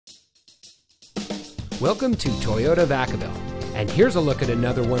Welcome to Toyota Vacaville, and here's a look at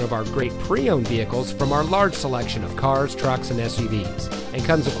another one of our great pre-owned vehicles from our large selection of cars, trucks, and SUVs, and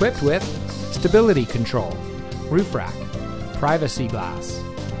comes equipped with stability control, roof rack, privacy glass,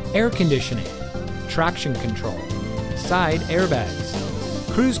 air conditioning, traction control, side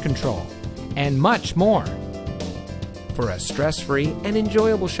airbags, cruise control, and much more. For a stress-free and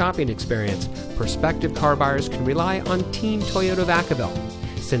enjoyable shopping experience, prospective car buyers can rely on Team Toyota Vacaville.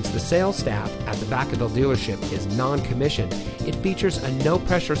 Since the sales staff at the Vacaville dealership is non-commissioned, it features a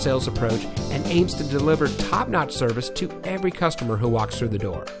no-pressure sales approach and aims to deliver top-notch service to every customer who walks through the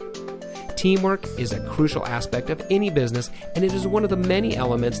door. Teamwork is a crucial aspect of any business, and it is one of the many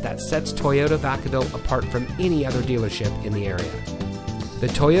elements that sets Toyota Vacaville apart from any other dealership in the area. The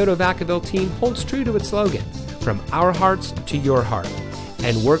Toyota Vacaville team holds true to its slogan, "From our hearts to your heart,"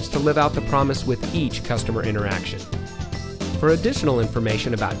 and works to live out the promise with each customer interaction. For additional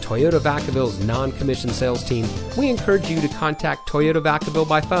information about Toyota Vacaville's non-commissioned sales team, we encourage you to contact Toyota Vacaville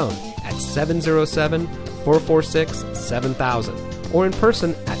by phone at 707-446-7000 or in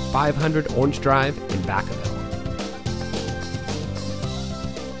person at 500 Orange Drive in Vacaville.